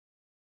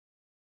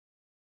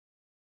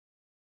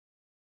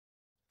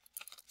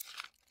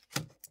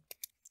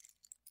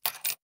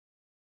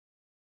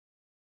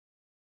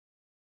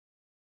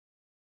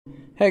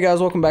Hey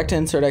guys, welcome back to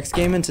Insert X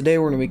Gaming. Today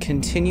we're going to be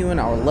continuing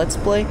our Let's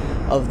Play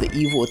of The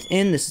Evil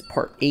Within. This is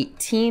part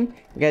 18. If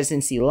you guys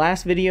didn't see the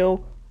last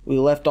video, we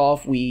left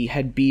off, we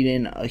had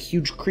beaten a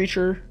huge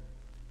creature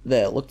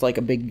that looked like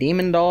a big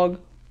demon dog.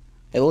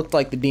 It looked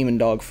like the demon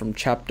dog from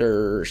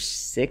chapter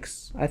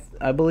 6,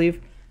 I believe.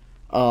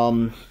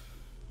 But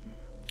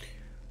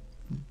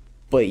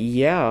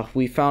yeah,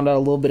 we found out a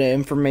little bit of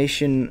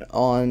information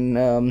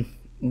on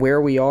where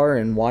we are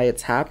and why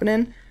it's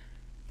happening.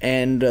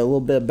 And a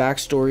little bit of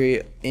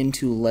backstory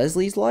into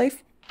Leslie's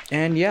life.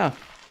 And yeah,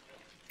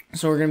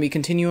 so we're going to be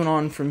continuing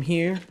on from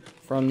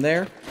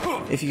there.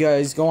 If you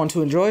guys go on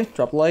to enjoy,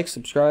 drop a like,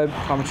 subscribe,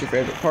 comment your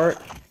favorite part.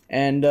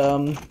 And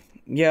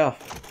yeah,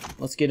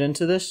 let's get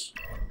into this.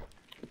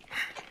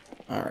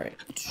 Alright,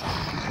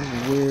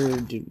 where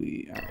did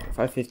we,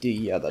 550,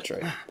 yeah, that's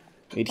right.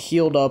 We'd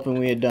healed up and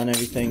we had done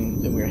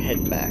everything, then we were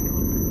heading back.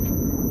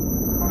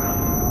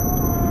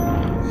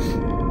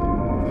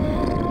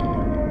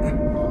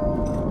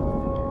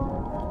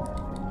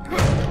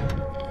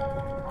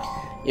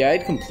 Yeah,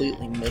 I'd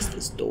completely missed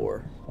this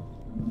door.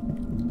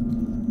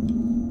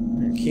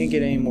 Can't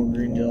get any more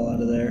green gel out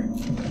of there.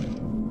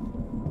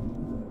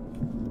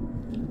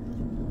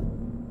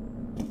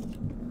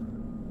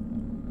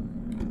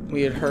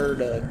 We had heard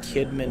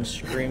Kidman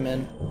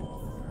screaming,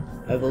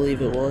 I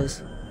believe it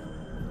was.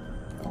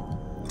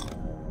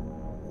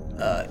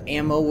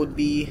 Ammo would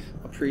be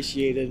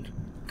appreciated.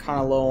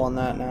 Kind of low on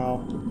that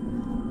now.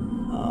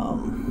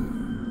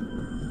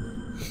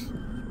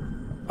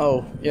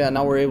 Oh, yeah,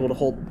 now we're able to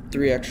hold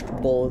 3 extra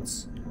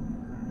bullets.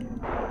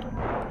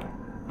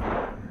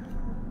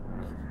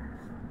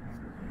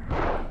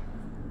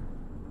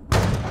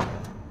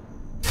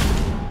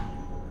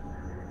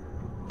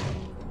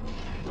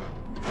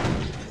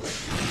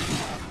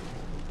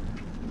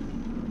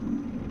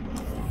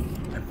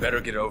 I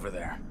better get over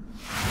there.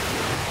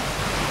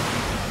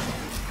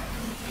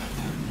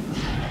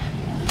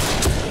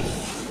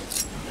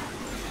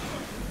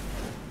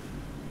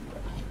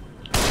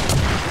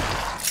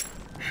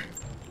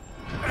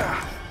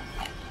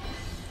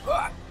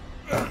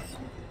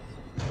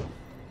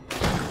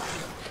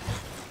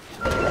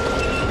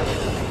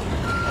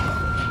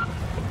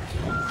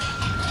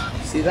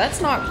 See,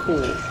 that's not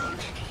cool.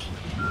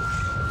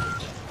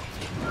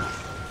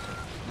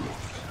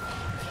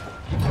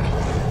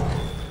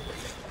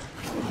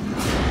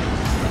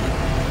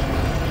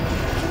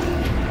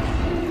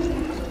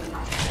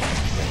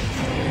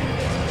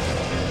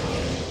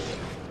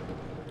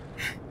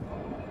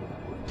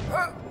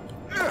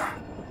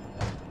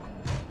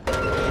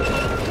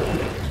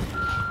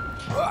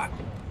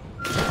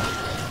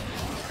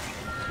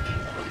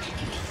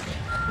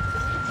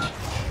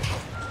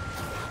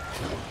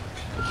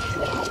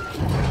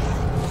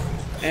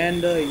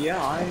 And,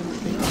 yeah, I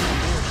think...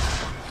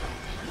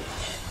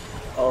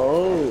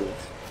 Oh.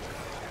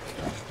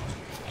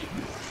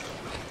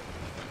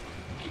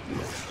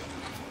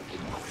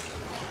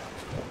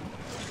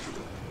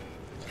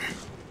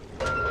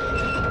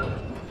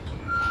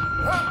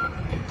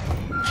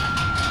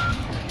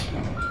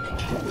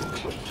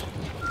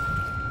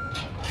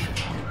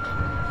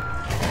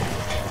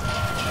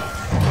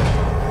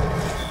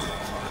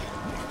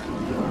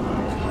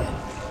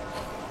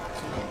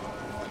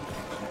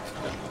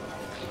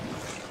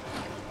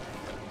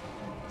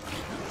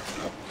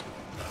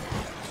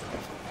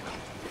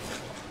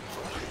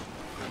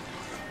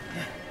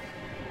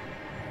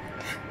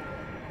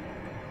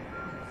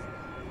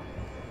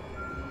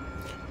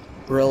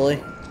 Really?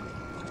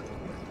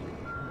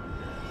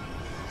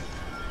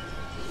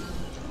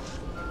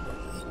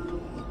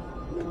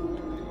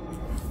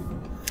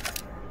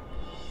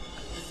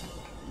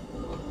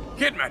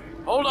 Kidman,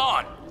 hold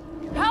on!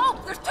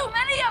 Help! There's too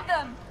many of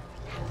them!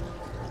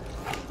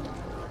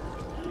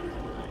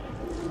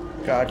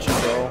 Gotcha,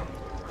 bro.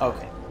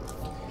 Okay.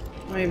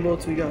 How many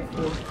bullets we got?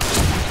 4.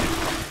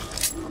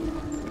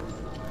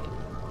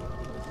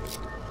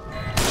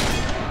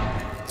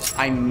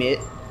 I mit.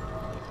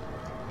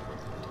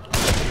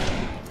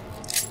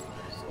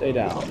 Stay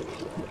down.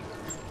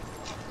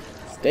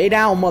 Stay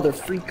down, mother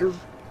freaker.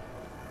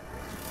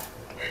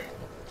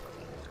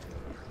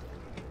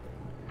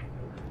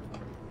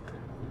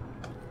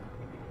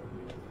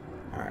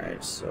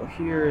 Alright, so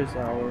here is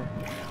our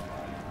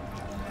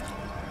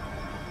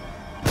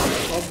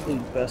probably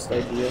best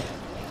idea.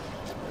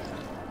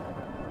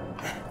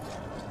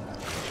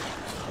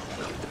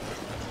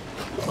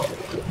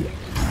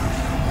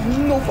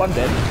 Nope, I'm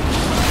dead.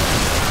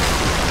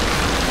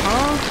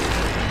 Huh?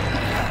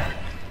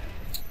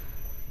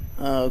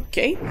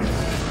 Okay.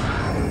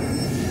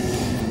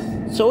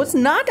 So it's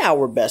not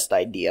our best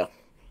idea.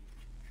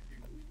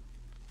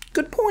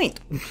 Good point.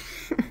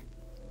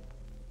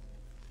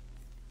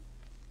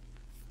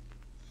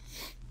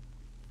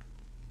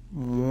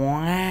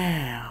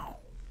 Wow.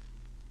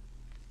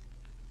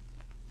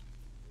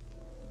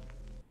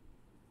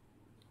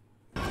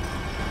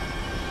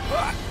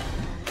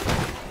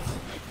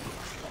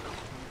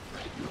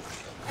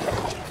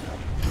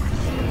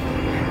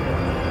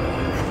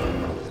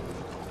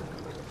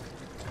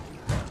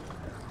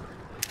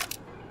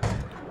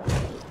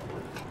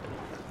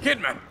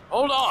 Kidman,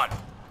 hold on!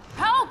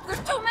 Help! There's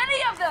too many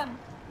of them!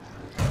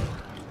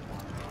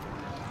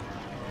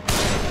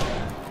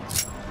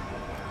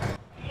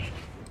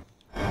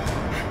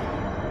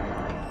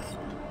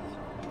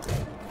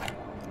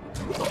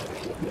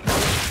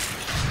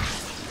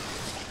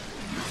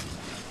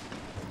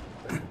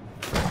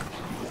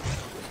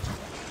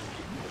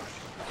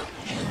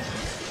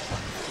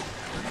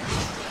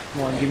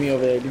 Come on, give me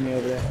over there, give me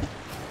over there.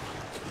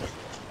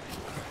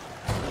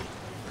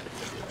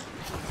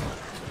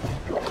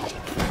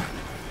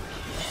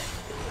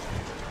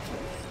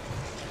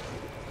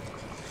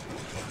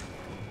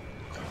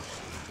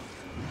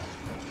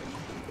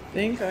 I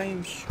think I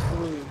am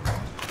screwed.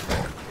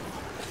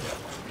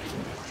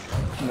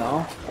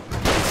 No?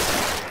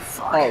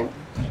 Oh.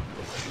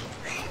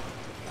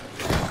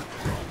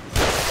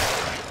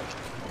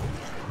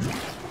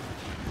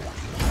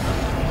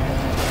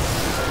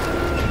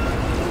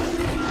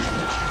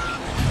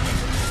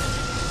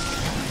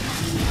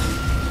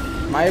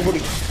 Am I able to...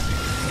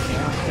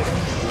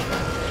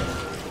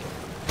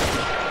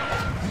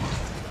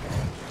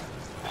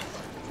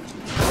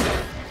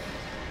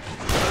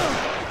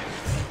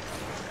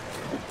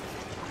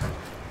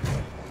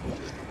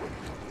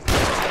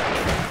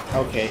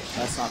 Okay,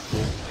 that's not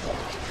cool.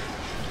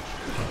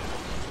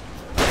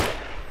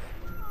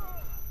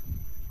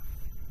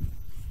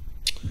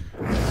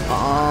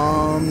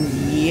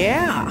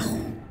 Yeah.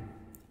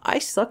 I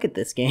suck at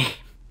this game.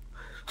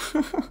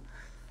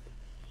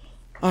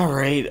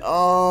 Alright,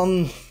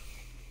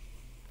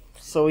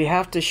 so we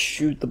have to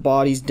shoot the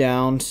bodies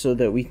down so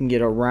that we can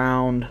get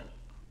around.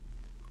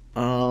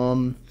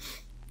 We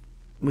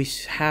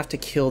have to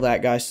kill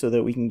that guy so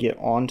that we can get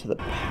onto the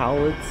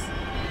pallets.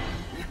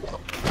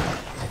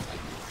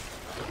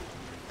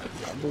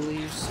 I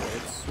believe so.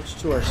 Let's switch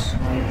to our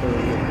sniper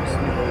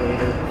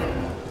later.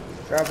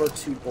 Grab our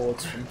 2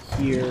 bullets from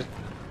here.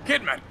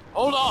 Kidman,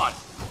 hold on!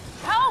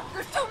 Help!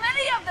 There's too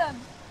many of them!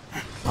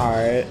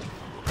 Alright.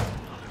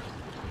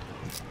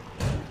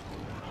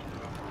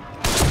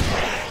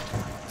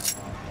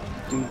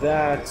 Do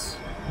that.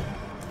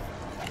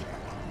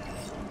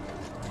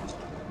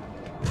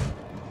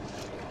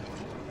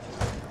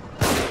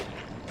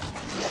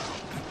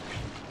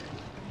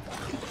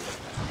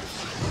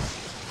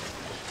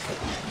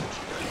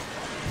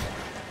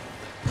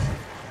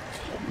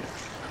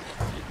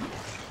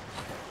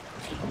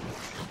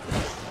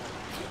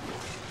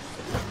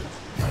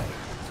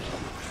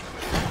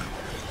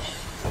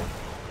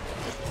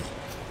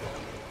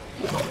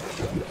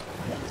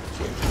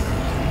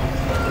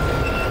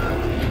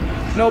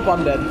 Nope,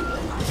 I'm dead.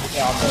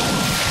 Yeah, I'm dead.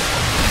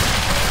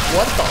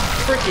 What the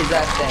frick is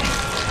that thing?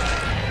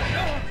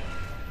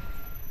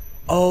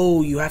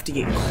 Oh, you have to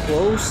get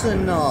close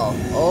enough.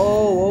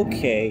 Oh,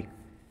 okay.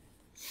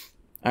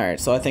 Alright,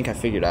 so I think I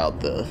figured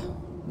out the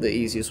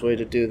easiest way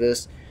to do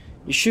this.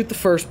 You shoot the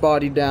first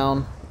body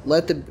down,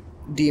 let the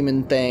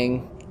demon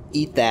thing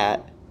eat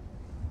that.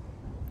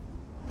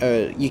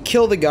 You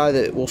kill the guy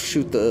that will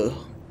shoot the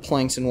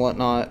planks and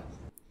whatnot.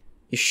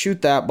 You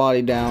shoot that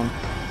body down.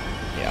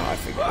 Yeah, I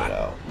figured it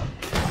out.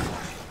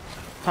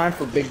 Time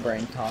for big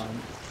brain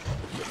time.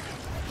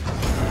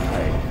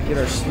 Alright, get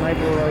our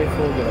sniper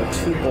rifle, get our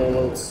 2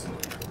 bullets.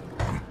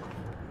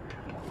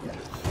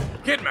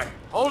 Kidman,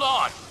 hold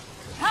on!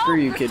 Help! Screw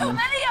you, There's too Kidman.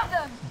 many of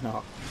them!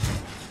 No.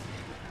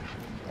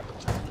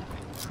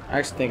 I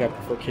actually think I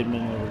prefer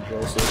Kidman over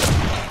Joseph.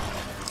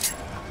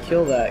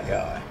 Kill that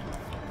guy.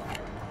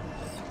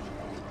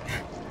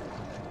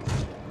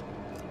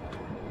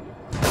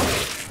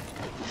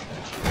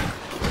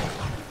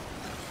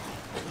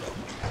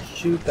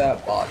 Shoot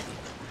that body.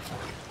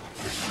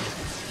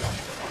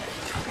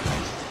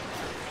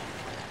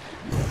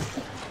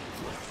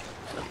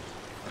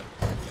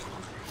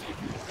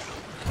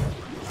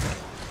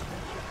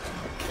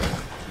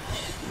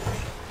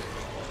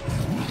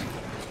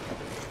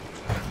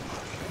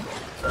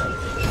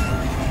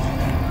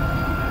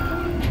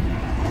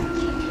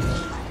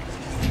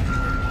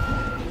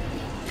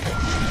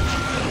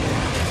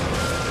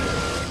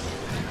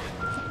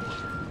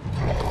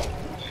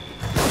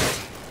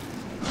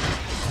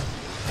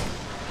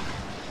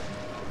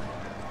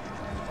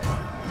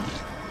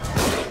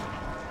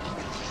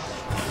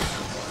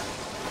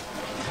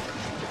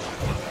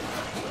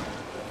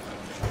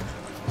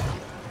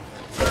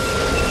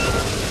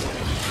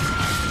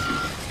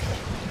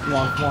 Come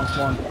on, come on,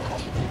 come on.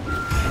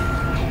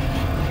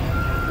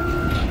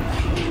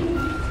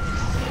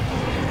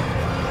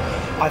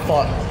 I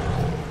thought...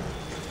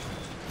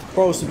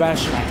 Bro,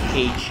 Sebastian, I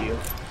hate you.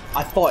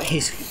 I thought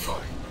his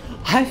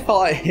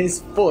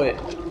foot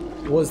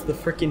was the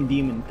freaking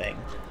demon thing.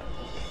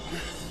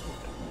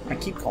 I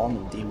keep calling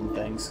them demon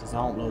things because I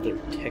don't know their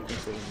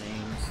technical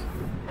names.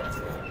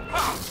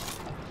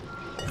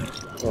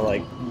 Or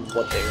like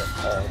what they are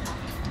called.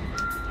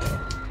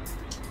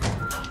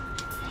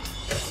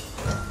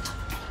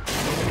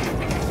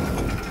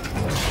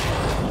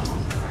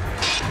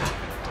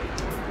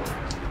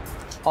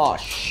 Aw,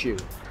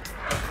 shoot.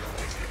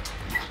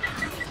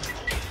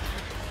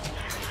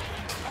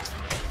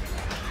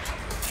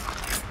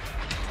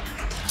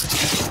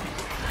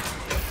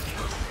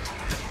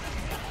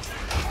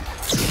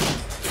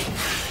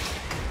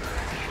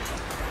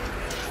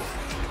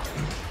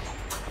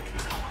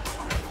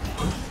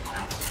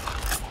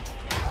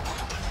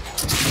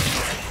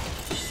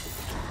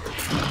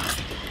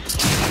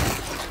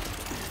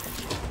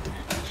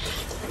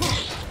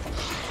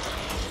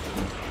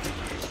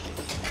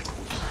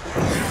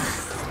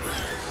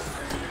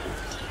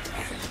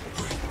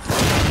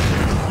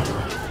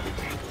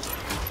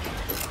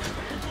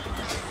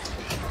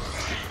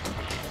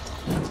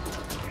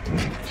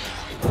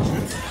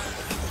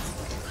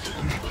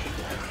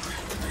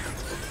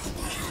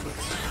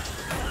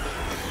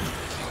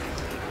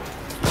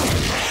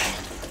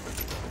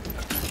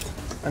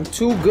 I'm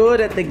too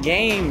good at the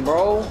game,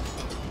 bro.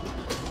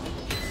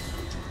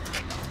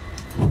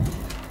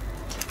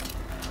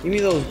 Give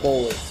me those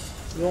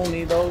bullets. You don't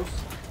need those.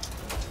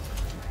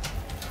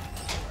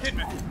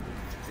 Kidman,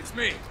 it's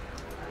me.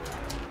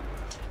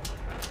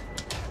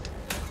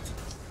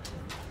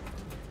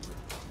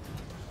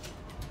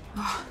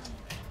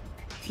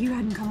 If you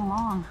hadn't come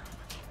along.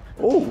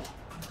 Oh,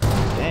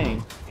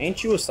 dang.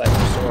 Ain't you a sight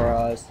for sore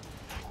eyes?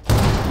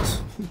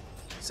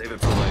 Save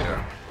it for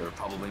later. There are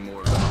probably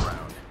more of them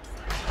around.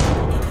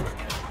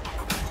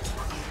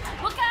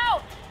 Look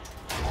out!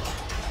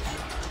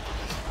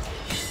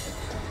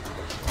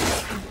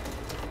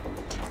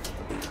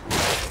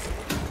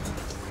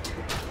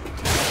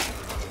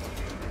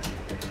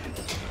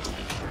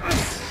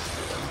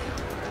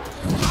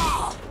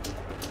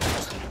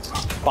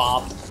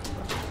 Bob.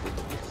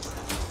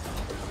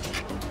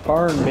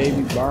 Burn,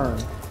 baby, burn.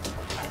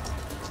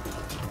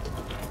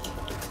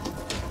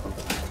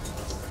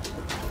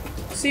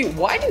 See,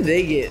 why do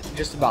they get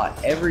just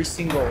about every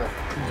single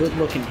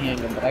good-looking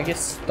handgun, but I get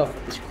stuck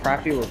with this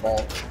crappy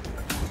revolver?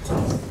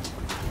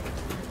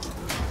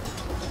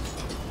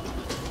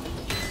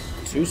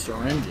 2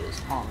 syringes,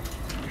 huh?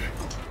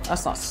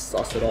 That's not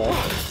sus at all.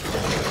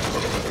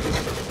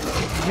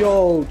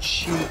 Yo,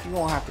 Chief, you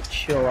don't have to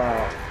chill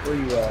out. Where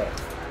you at?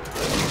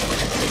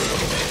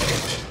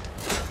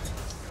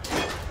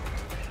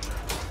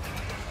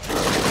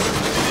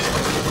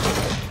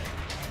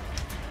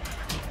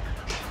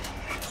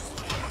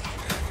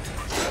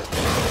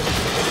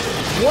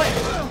 What?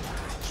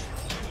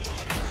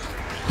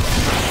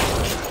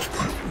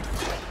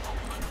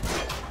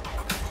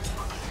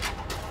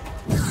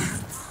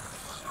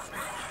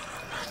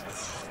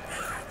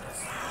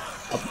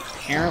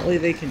 Apparently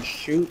they can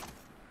shoot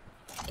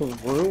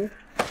through?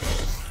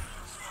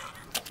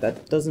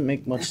 That doesn't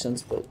make much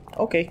sense, but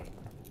okay.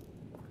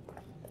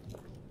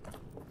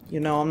 You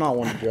know, I'm not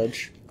one to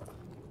judge.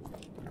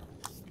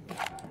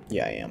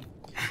 Yeah, I am.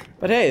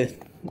 But hey,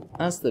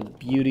 that's the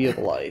beauty of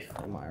life,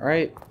 am I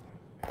right?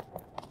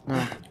 No,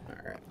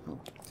 alright.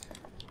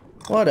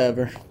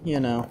 Whatever, you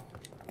know.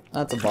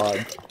 That's a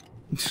vibe.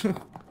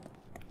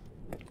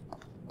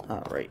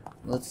 Alright,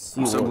 let's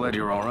see. I'm so glad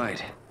you're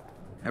alright.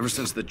 Ever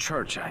since the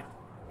church,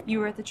 You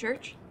were at the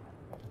church?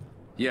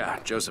 Yeah,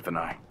 Joseph and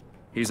I.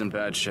 He's in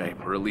bad shape,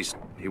 or at least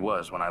he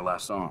was when I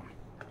last saw him.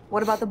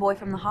 What about the boy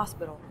from the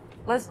hospital?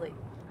 Leslie?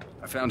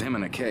 I found him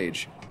in a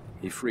cage.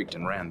 He freaked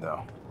and ran,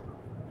 though.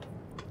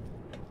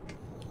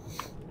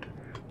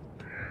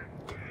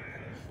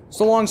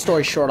 So long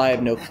story short, I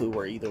have no clue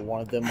where either one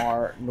of them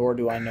are, nor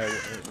do I know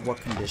what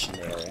condition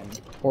they are in,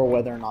 or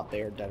whether or not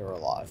they are dead or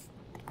alive.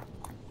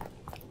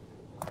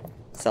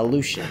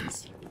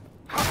 Solutions.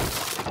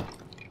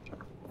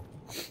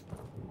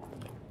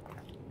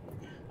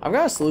 I've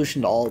got a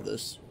solution to all of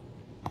this.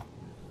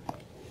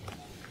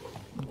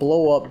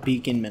 Blow up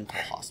Beacon Mental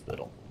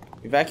Hospital.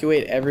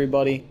 Evacuate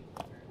everybody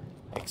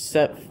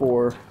except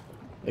for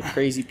the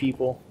crazy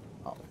people.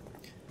 Oh.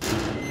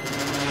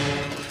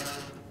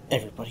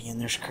 Everybody in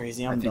there's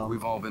crazy. I'm I think done.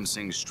 we've all been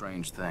seeing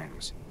strange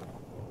things.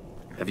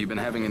 Have you been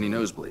having any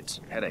nosebleeds,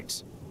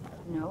 headaches?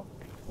 No.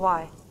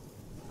 Why?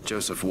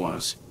 Joseph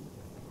was.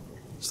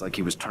 It's like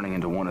he was turning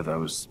into one of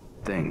those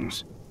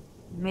things.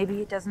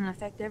 Maybe it doesn't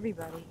affect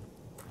everybody.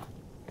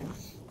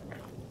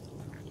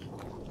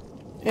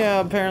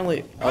 Yeah,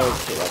 apparently.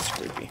 Oh, okay, that's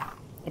creepy.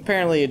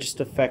 Apparently, it just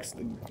affects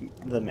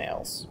the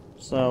males.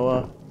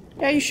 So,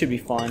 yeah, you should be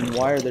fine.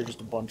 Why are there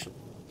just a bunch of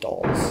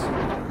dolls?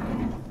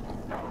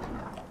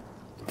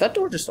 Did that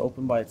door just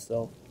open by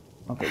itself?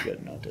 Okay,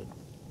 good. No, it did.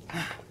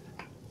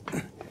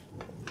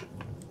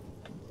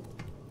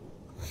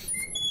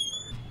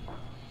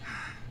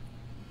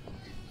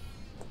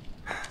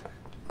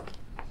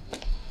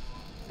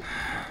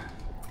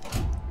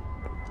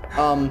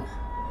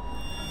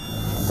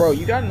 Bro,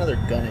 you got another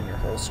gun in your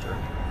holster.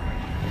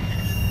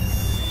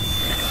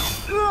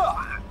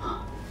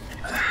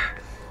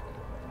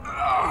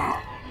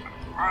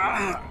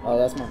 Oh,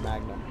 that's my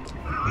Magnum.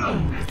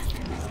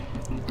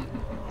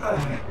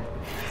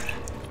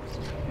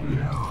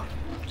 No,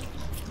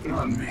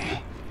 not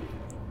me.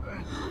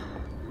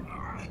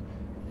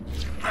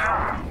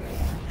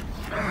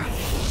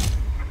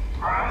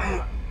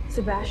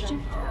 Sebastian?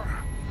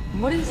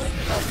 What is...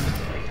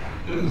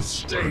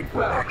 Stay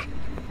back.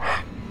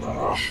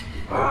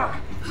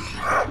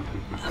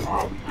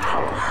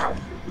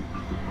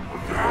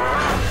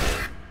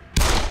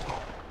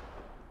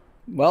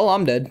 Well,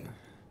 I'm dead.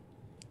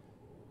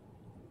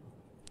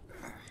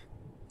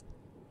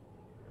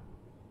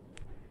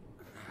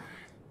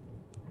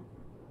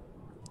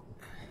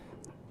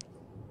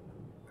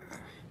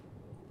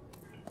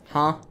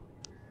 Huh?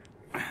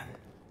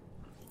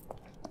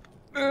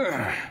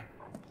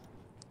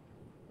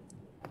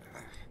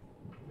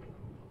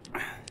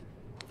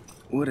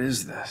 What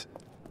is this?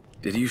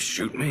 Did you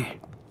shoot me?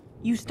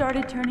 You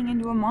started turning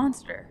into a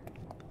monster.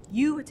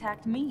 You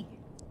attacked me.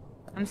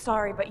 I'm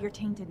sorry, but you're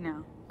tainted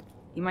now.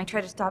 You might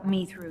try to stop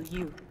me through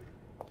you.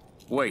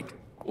 Wait,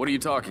 what are you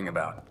talking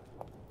about?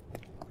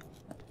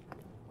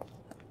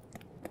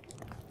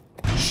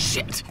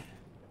 Shit!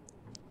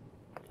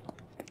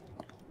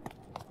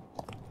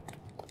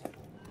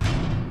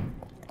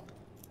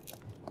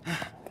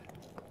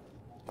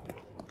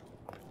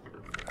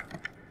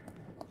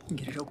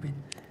 Get it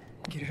open.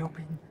 Get it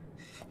open.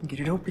 Get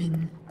it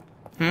open.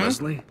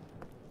 Leslie?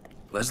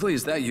 Leslie,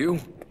 is that you?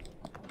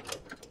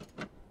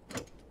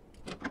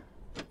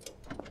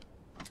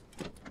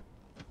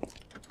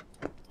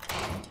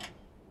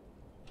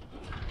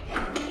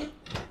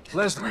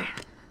 Leslie,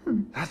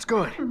 that's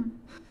good.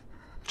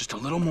 Just a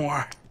little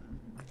more.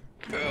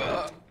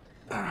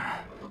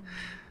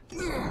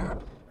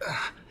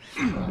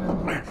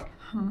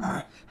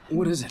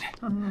 What is it?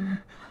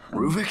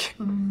 Ruvik?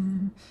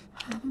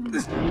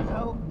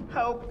 Help!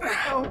 Help!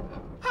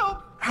 Help!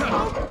 Help!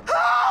 Help!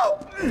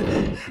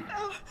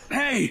 Help!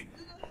 Hey!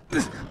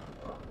 You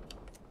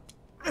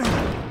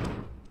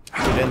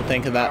didn't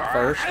think of that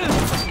first?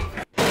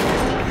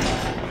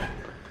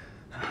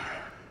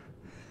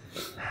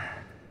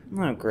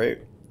 Oh, great.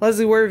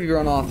 Leslie, where have you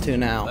run off to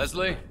now?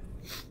 Leslie?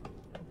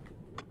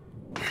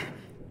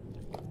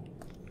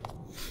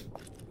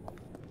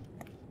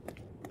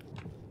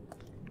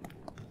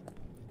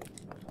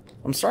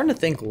 I'm starting to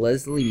think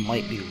Leslie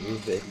might be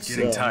Ruvik's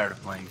Getting tired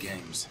of playing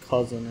games.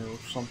 cousin or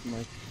something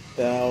like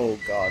that. Oh,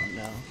 God,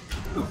 no.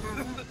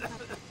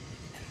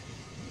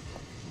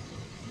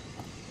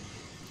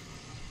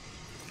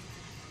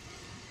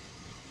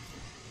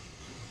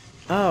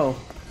 Oh.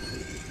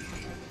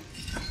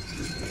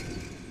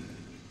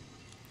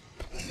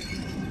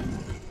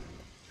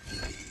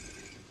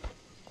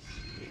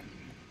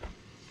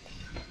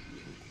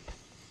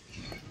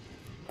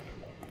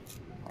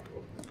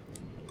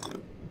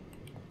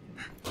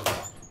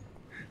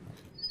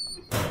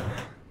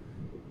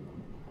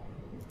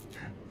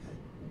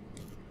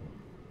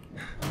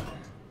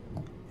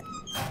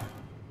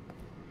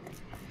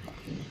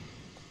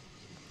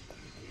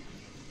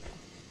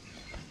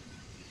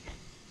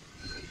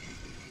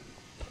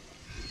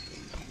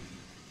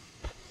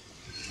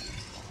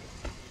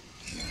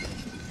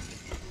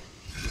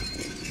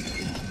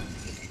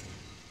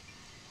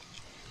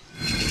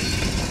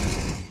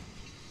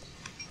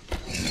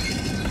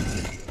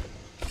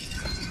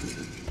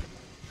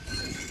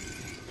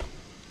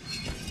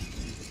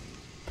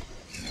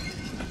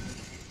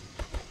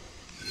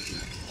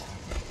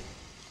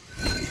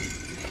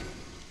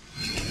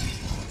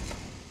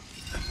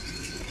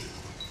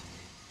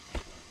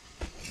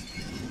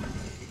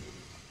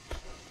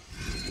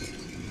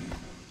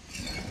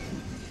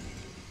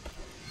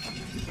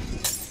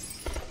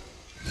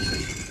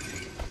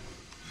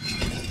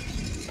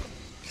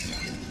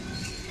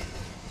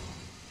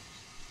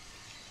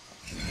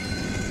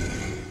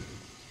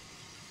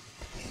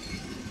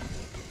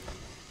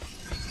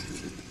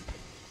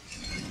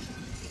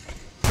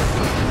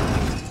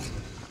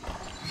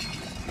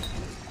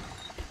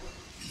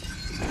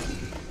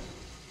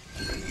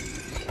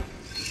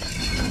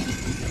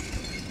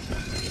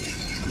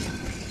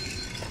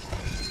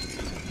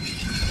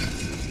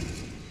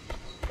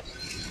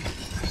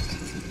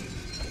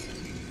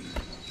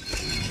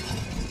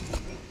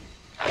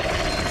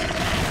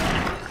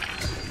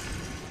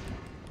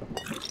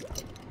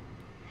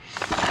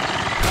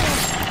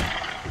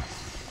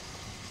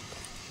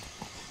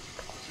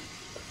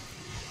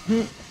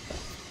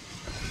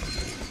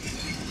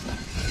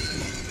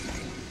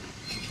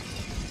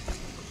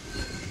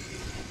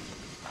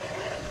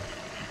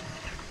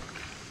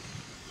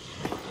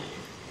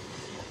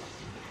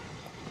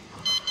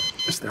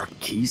 Is there a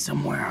key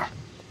somewhere?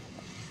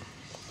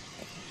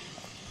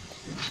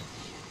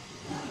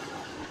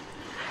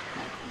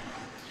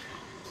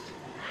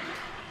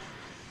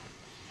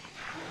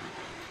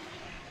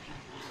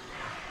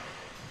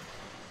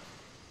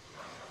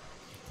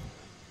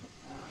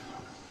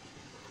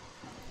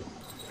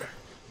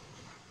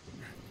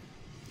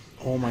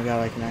 Oh my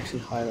God, I can actually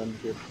hide under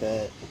your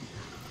bed.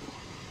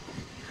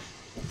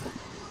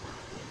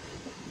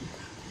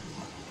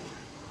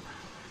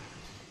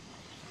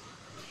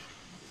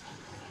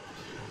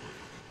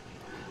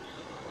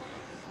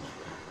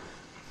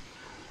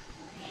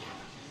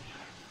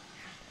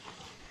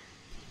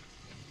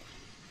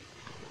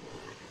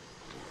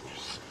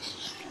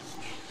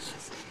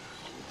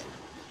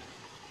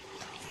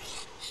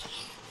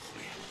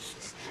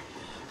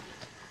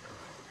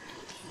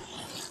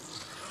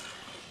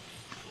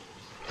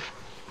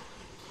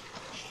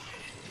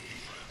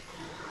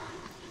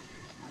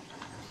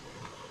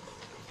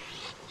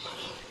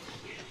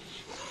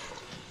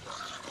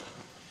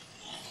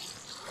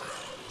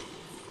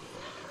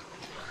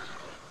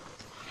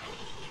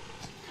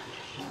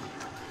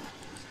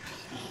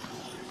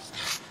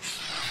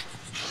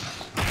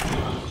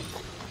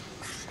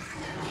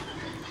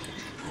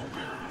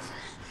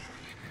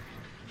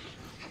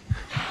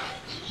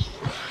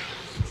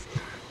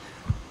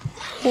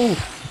 Oh,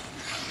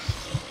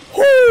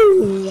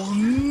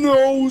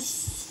 no,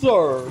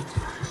 sir.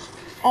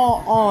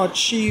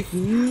 Chief,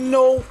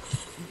 no.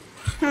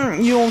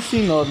 You don't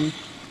see nothing.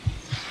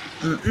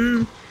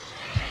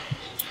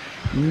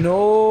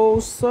 No,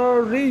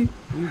 sirree.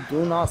 You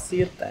do not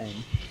see a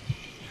thing.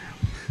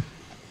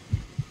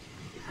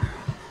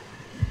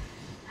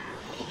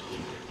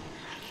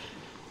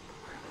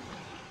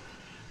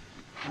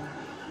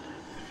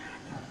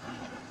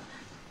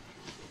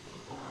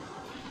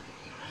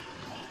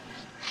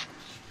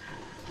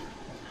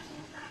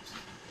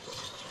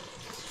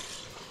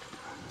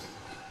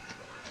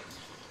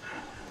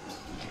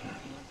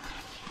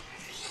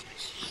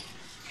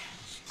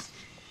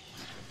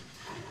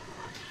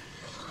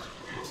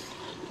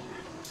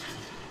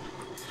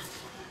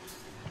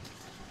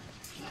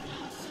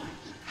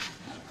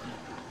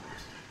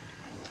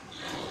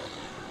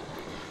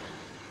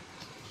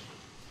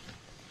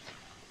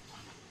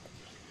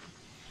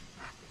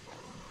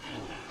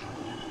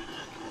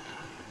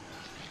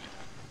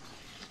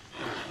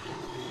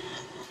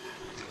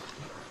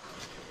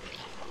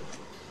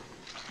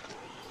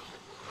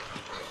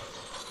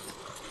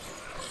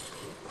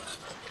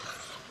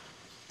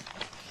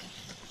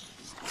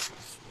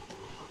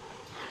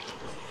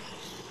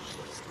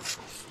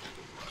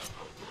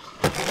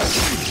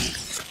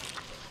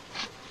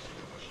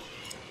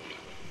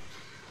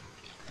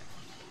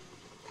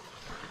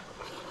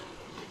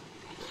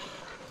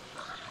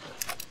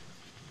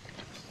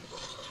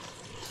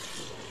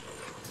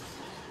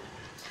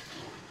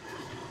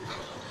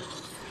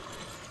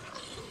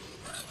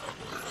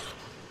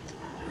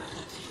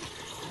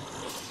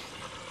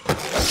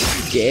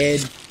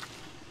 dead.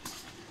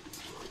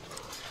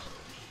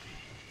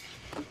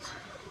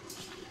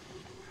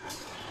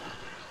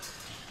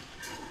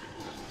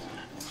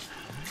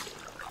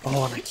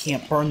 Oh, and I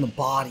can't burn the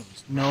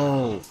bodies.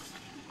 No.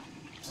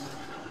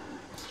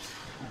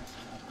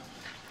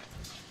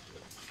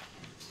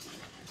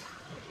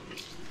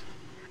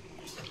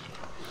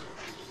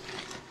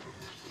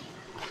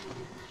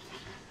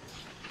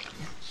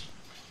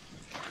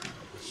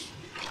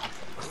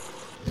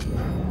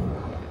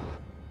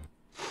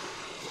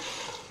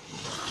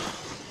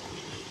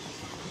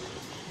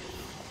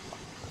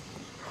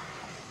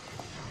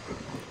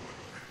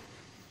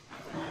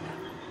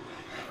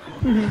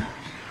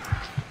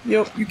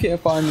 Yep, you can't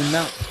find them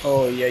now.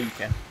 Oh, yeah, you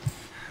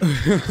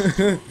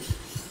can.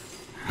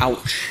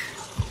 Ouch.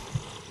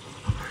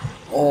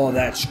 Oh,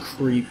 that's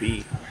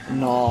creepy.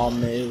 Nah,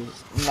 Moo.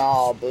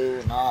 Nah,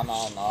 boo. Nah,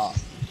 nah, nah.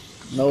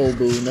 No,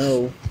 boo,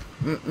 no.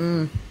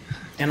 Mm-mm.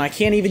 And I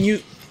can't even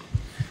use...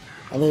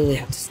 I literally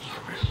have to sneak around.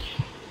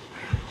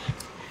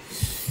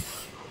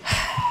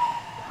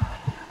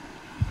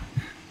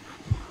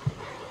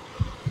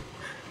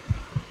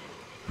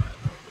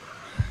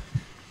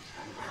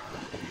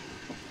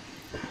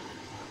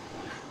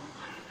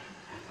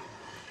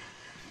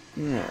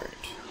 Alright.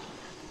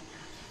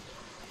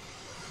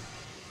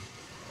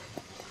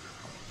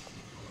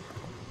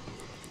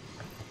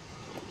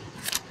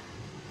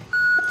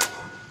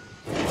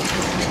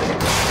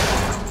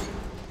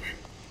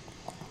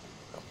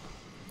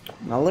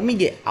 Now let me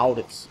get out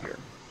of here.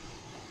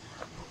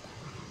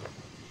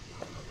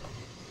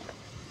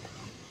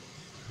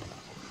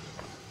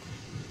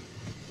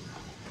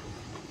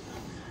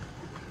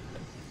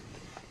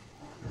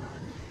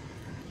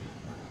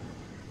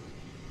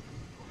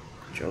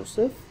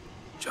 Joseph?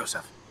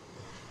 Joseph.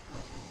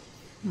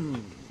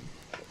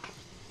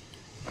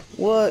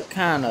 What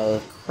kind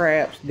of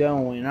crap's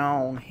going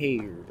on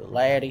here,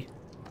 laddie?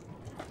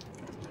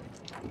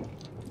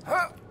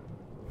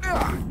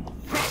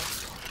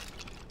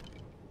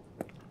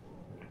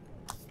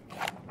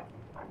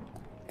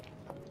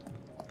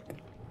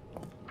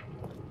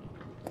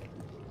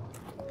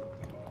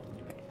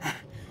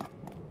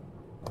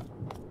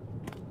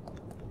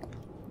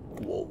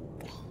 Whoa.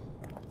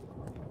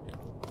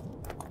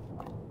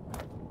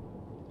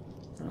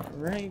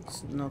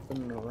 Alright,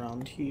 nothing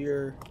around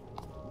here.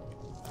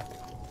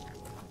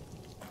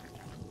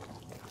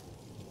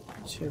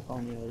 Check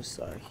on the other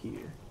side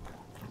here.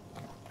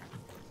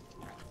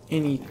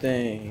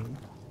 Anything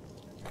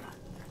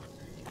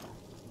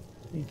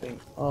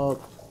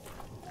up?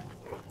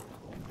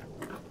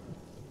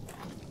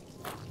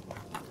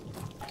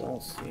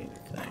 Don't see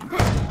anything.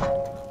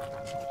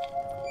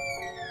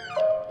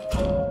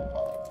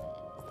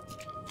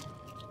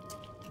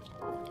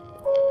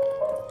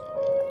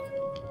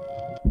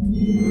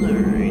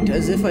 Alright,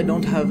 as if I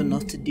don't have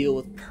enough to deal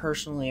with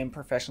personally and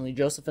professionally,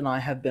 Joseph and I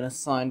have been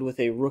assigned with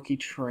a rookie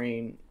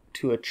train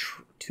to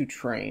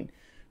train.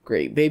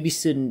 Great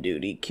babysitting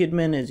duty.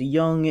 Kidman is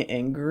young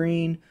and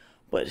green,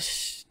 but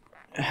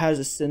has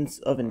a sense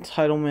of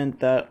entitlement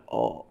that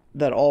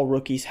all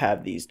rookies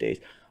have these days.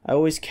 I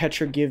always catch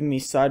her giving me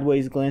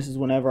sideways glances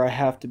whenever I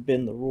have to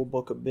bend the rule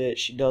book a bit.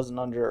 She doesn't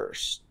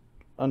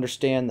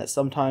understand that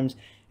sometimes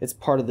it's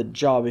part of the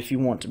job if you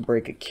want to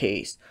break a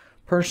case.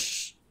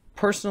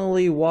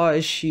 Personally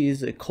wise,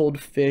 she's a cold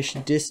fish.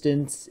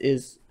 Distance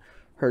is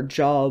her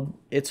job.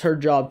 It's her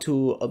job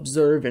to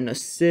observe and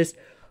assist,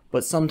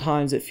 but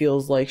sometimes it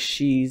feels like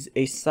she's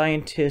a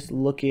scientist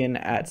looking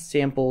at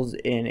samples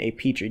in a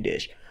petri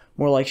dish.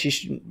 More like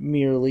she's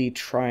merely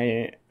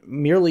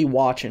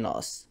watching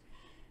us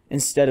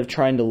instead of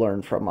trying to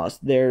learn from us.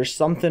 There's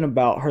something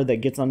about her that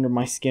gets under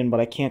my skin, but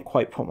I can't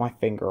quite put my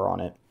finger on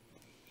it.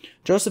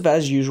 Joseph,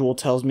 as usual,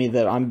 tells me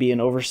that I'm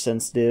being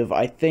oversensitive.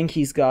 I think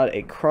he's got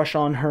a crush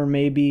on her,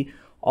 maybe.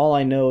 All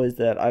I know is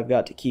that I've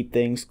got to keep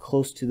things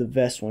close to the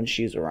vest when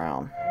she's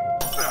around,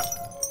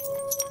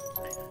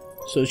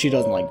 so she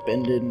doesn't like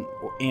bending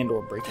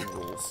or breaking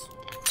rules.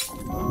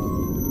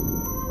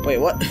 Wait,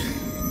 what?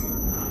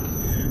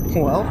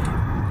 Well,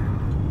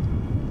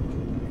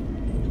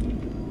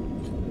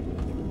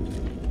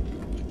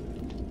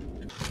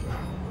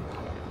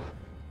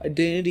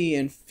 identity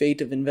and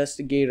fate of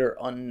investigator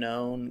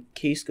unknown.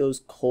 Case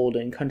goes cold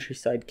in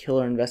countryside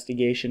killer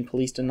investigation.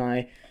 Police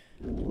deny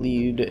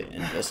lead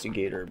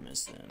investigator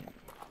missing.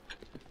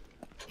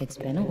 It's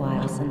been a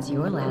while since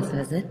your last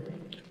visit.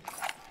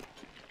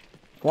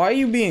 Why are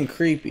you being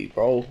creepy,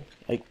 bro?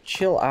 Like,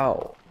 chill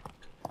out.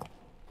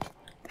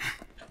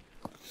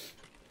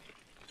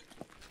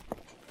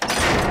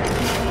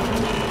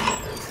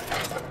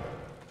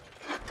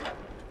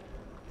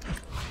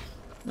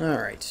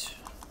 Alright.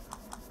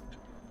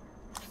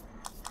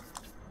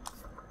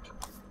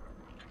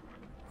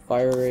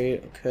 Fire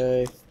rate,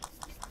 okay.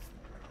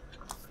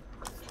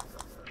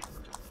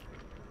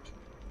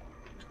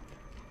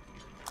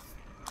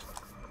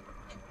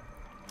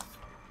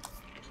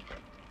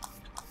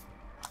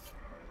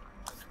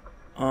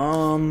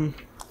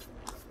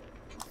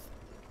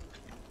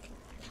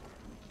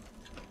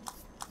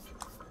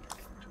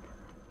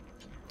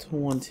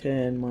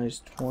 110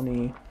 minus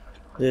 20.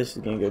 This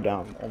is gonna go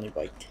down only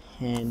by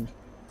 10.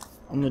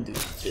 I'm gonna do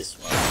this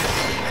one.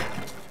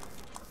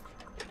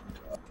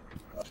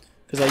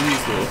 Because I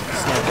use the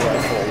sniper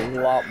rifle a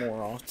lot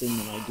more often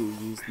than I do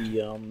use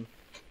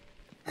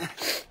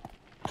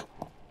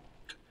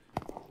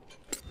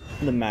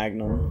the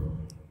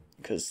Magnum.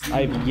 Because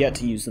I've yet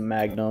to use the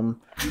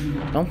Magnum.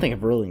 I don't think I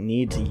really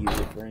need to use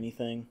it for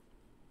anything.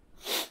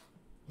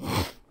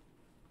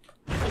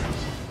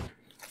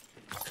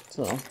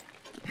 So,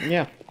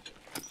 yeah.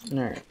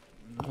 Alright.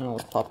 Now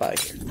let's pop out of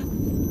here.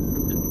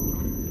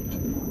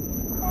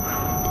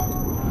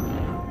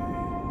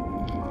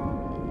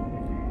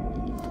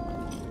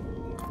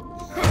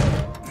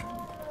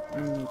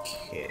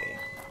 Okay.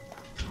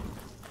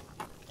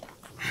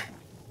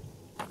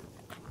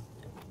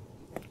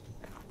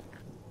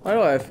 Why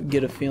do I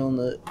get a feeling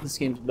that this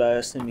game's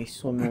biased in me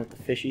swimming with the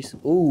fishies?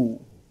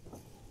 Ooh.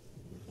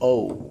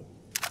 Oh.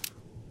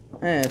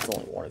 It's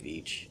only one of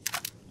each.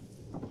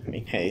 I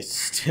mean, hey, it's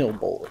still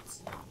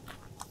bullets.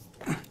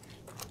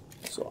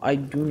 So I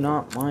do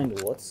not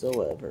mind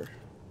whatsoever.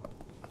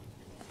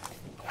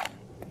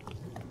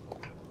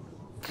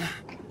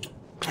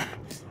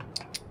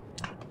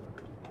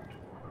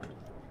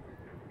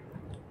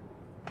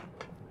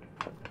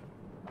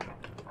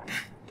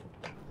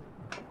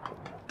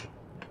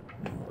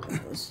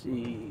 Let's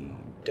see.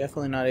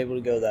 Definitely not able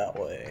to go that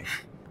way.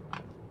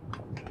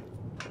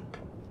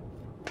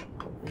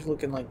 It's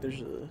looking like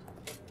there's a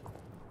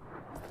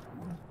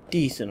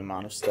decent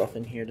amount of stuff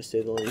in here, to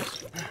say the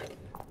least.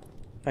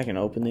 If I can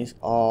open these.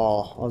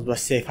 Oh, I was about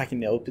to say, if I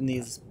can open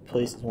these, this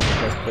place is one of the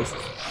best places.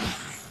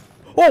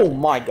 Oh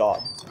my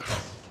god!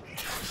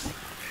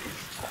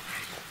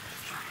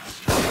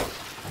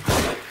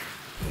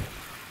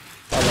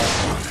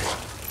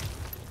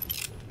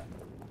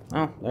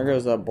 Oh, there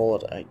goes that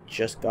bullet I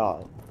just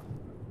got.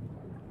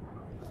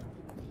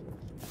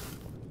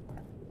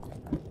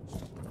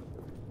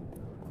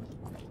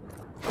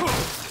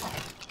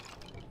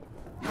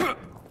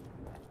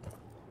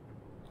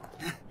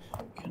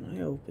 Can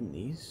I open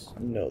these?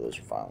 No, those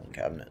are filing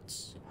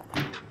cabinets.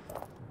 Dang.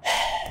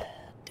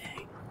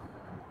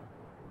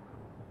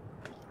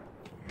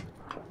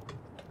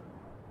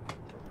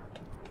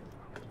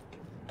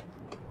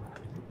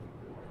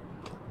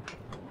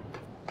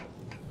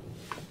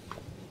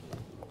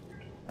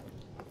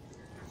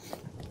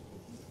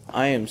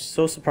 I am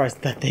so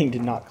surprised that thing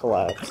did not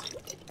collapse.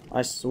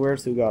 I swear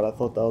to God, I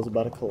thought that was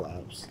about to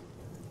collapse.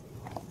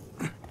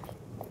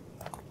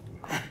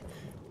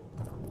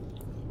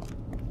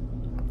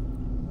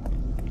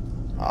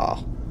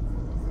 Ah.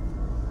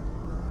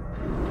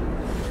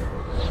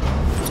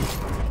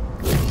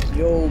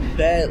 Yo,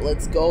 bet,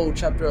 let's go.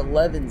 Chapter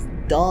 11's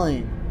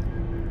done.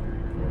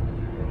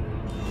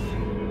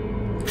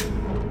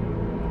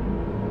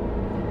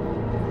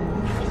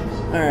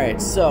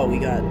 Alright, so we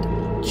got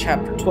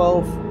chapter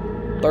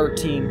 12,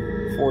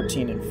 13,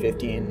 14, and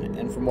 15.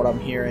 And from what I'm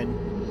hearing,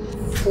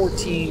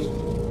 14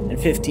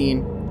 and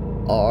 15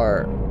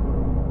 are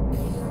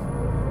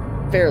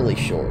fairly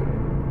short.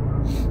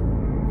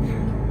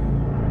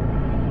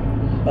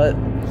 But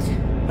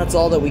that's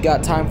all that we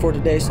got time for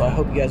today, so I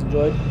hope you guys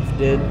enjoyed. If you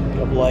did,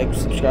 drop a like,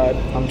 subscribe,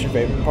 comment your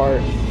favorite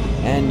part.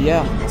 And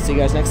yeah, I'll see you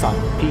guys next time.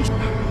 Peace.